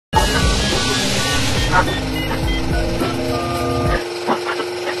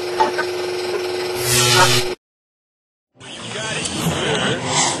Got it, sir.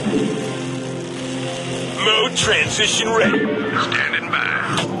 Mode transition ready. Standing by.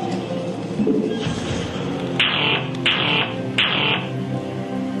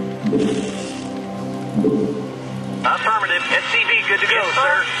 Affirmative. SCV good to go,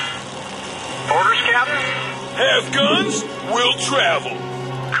 sir. Orders, Captain? Have guns, will travel.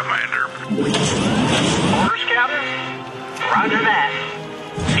 Commander. Orders, Captain? Roger that.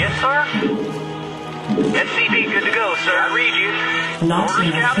 Yes, sir? SCV good to go, sir. I read you. Not Orders,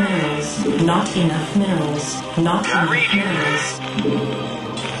 enough Captain? minerals. Not enough minerals. Not I enough read you. minerals.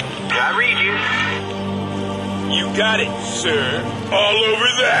 I read you. You got it, sir. All over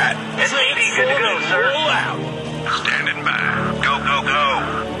that. SCV good to go, Transform and sir. roll out. Standing by. Go, go, go.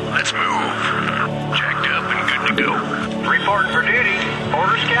 Let's move. Jacked up and good to go. Reporting for duty.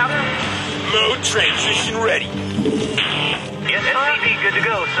 Orders, Captain? Mode transition ready. Yes, sir. SCV good to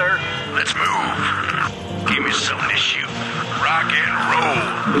go, sir. Let's move. Give me something to shoot. Rock and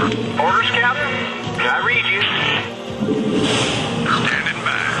roll. Orders, Captain? I read you. Standing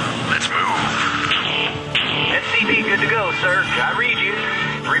by. Let's move. SCV good to go, sir. I read you.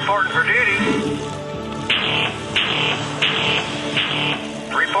 Reporting for duty.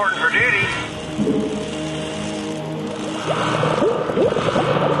 Reporting for duty.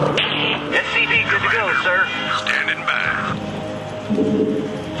 SCV good to go, sir. Standing by.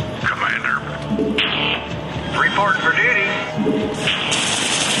 Commander. Reporting for duty.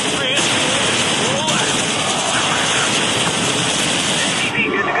 SCV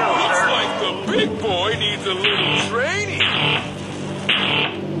good to go, Looks sir. like the big boy needs a little training.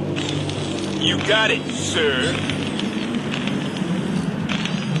 You got it, sir.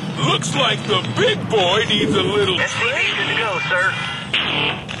 Looks like the big boy needs a little SCV training. good to go, sir.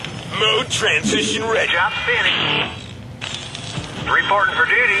 Mode transition ready. Job finished. Reporting for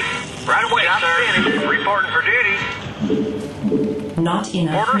duty. Right away, sir. Finished. Reporting for duty. Not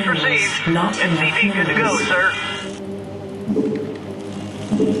enough Orders minerals. received. Not enough SCV good to go, minerals. sir.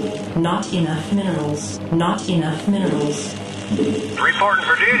 Not enough minerals. Not enough minerals. Reporting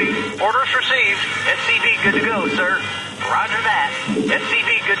for duty. Orders received. SCV good to go, sir. Roger that.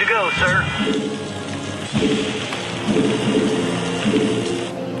 SCV good to go, sir.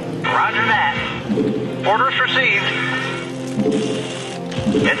 Roger that. Orders received.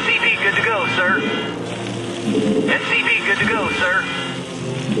 SCV good to go, sir. SCV good to go, sir.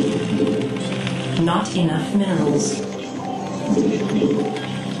 Not enough minerals.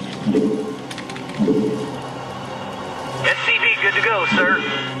 SCV good to go, sir.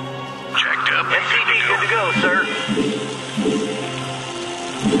 Jacked up and SCV good to go, sir.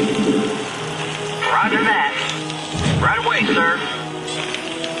 Roger that. Right away, sir.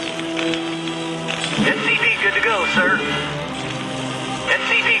 SCV good to go, sir.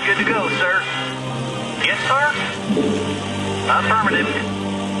 SCV good to go, sir. Yes, sir? Affirmative.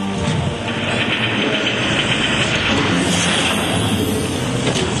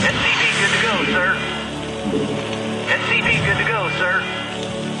 SCV good to go, sir. SCV good to go, sir.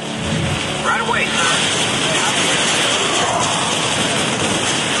 Right away, sir.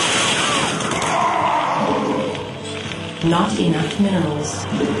 Not enough minerals.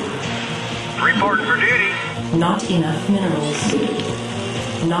 Reporting for duty. Not enough minerals.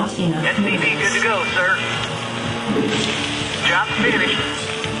 Not enough SCV good to minerals. go, sir. Job finished.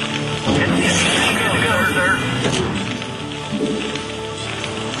 SCV good to go, sir.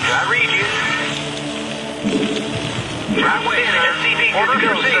 I read you. Right away, sir. SCV good to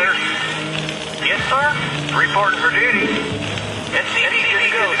go, sir. Yes, sir. Reporting for duty. SCV good to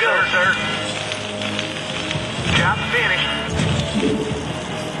go, sir. Job finished.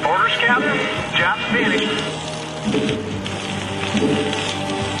 Orders, Captain. Job finished.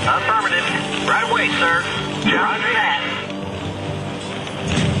 Affirmative. Right away, sir. Roger that.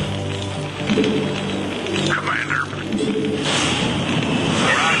 Commander. Let's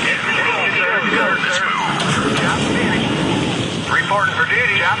move. Job finished. Reporting for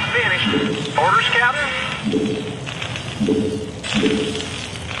duty. Job finished. Orders, Captain.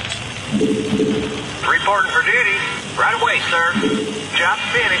 Reporting for duty. Right away, sir. Job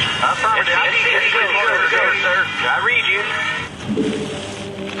finished. Affirmative. Go, sir. I read you.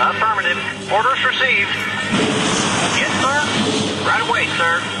 Affirmative. Orders received. Yes, sir. Right away,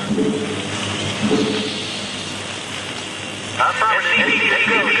 sir. Affirmative.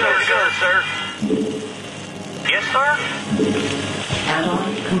 Go, sir. Yes, sir.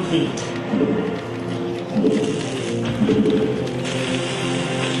 Add-on complete.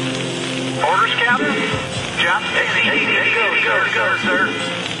 Orders, Captain. Job finished. Go, sir.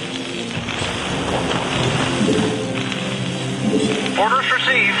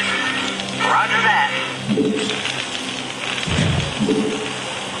 received. Roger that.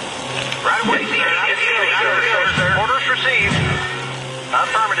 Right away, sir. Orders received.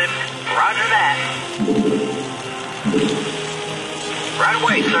 Affirmative. Roger that. Right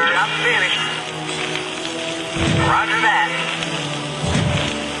away, sir. Job's finished. Roger that.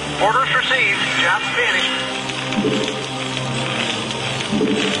 Orders received. Job's finished.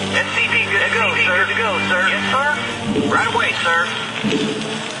 SCV good to go, sir. Good to go, sir. Yes, sir. Right away, sir.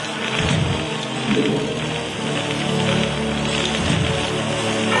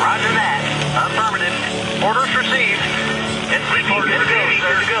 Roger that. Affirmative. Orders received. SCV good to go,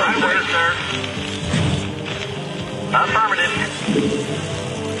 sir. Good to go, right away, sir. Affirmative.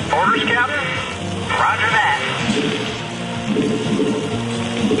 Orders, Captain. Roger that.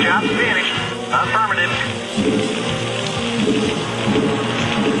 Job's finished. Affirmative.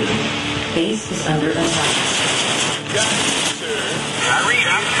 Base is under attack. Got it, sir. I read.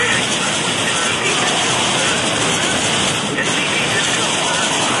 I'm finished. SCV good to go, sir.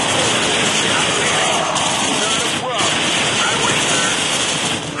 Not a problem. Right away, sir.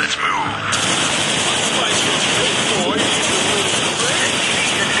 Let's move. Looks like your big boy needs a little break. SCV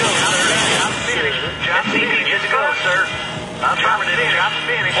good to go, sir. Job's finished. SCV good to go, sir. Affirmative. Job's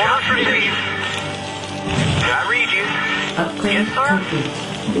finished. Orders received. I read you. Upgrade Yes, sir. complete.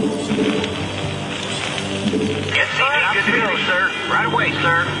 SCV good to go, sir. Right away,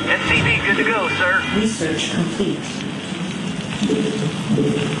 sir. SCV good to go, sir. Research complete.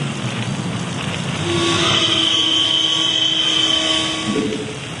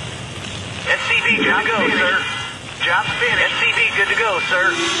 SCV good to go, sir. Job's finished. SCV good to go,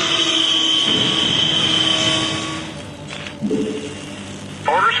 sir.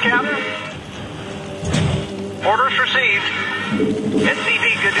 Orders, Captain? Orders received.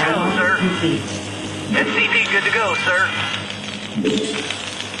 SCV good to go, Add-on sir. complete. SCV good to go, sir.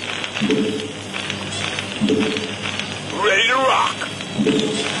 Ready to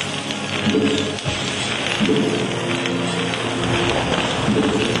rock.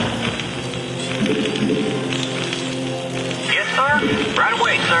 Yes, sir. Right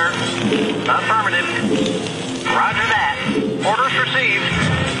away, sir. Affirmative. Roger that. Orders received.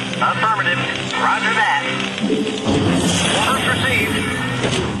 Affirmative. Roger that. Orders received.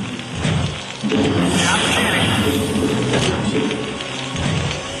 Job finished.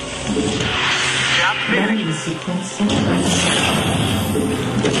 Job finished. Landing sequence integrated.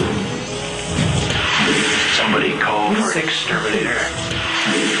 Somebody call for an exterminator.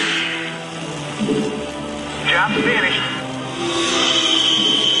 Job finished.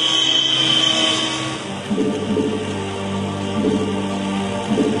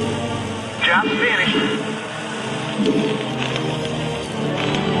 Job finished.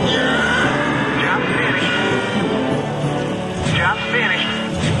 Job finished. Job's finished.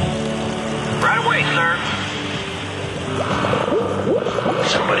 Right away, sir.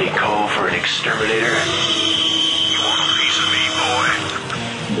 Somebody call for an exterminator. You want a piece of me,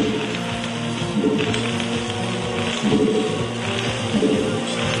 boy?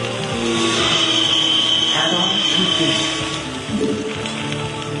 Add-on complete.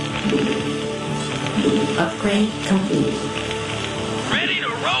 Upgrade complete. Ready to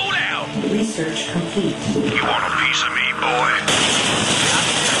roll out. Research complete. You want a piece of me, boy?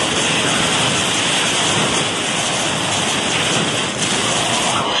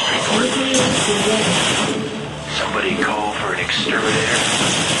 Somebody call for an exterminator.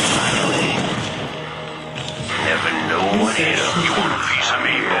 Finally. Never know what hit 'em. You want a piece of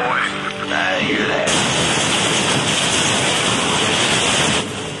me, boy? I hear that.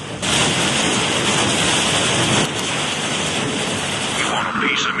 You want a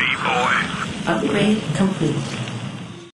piece of me, boy? Upgrade complete.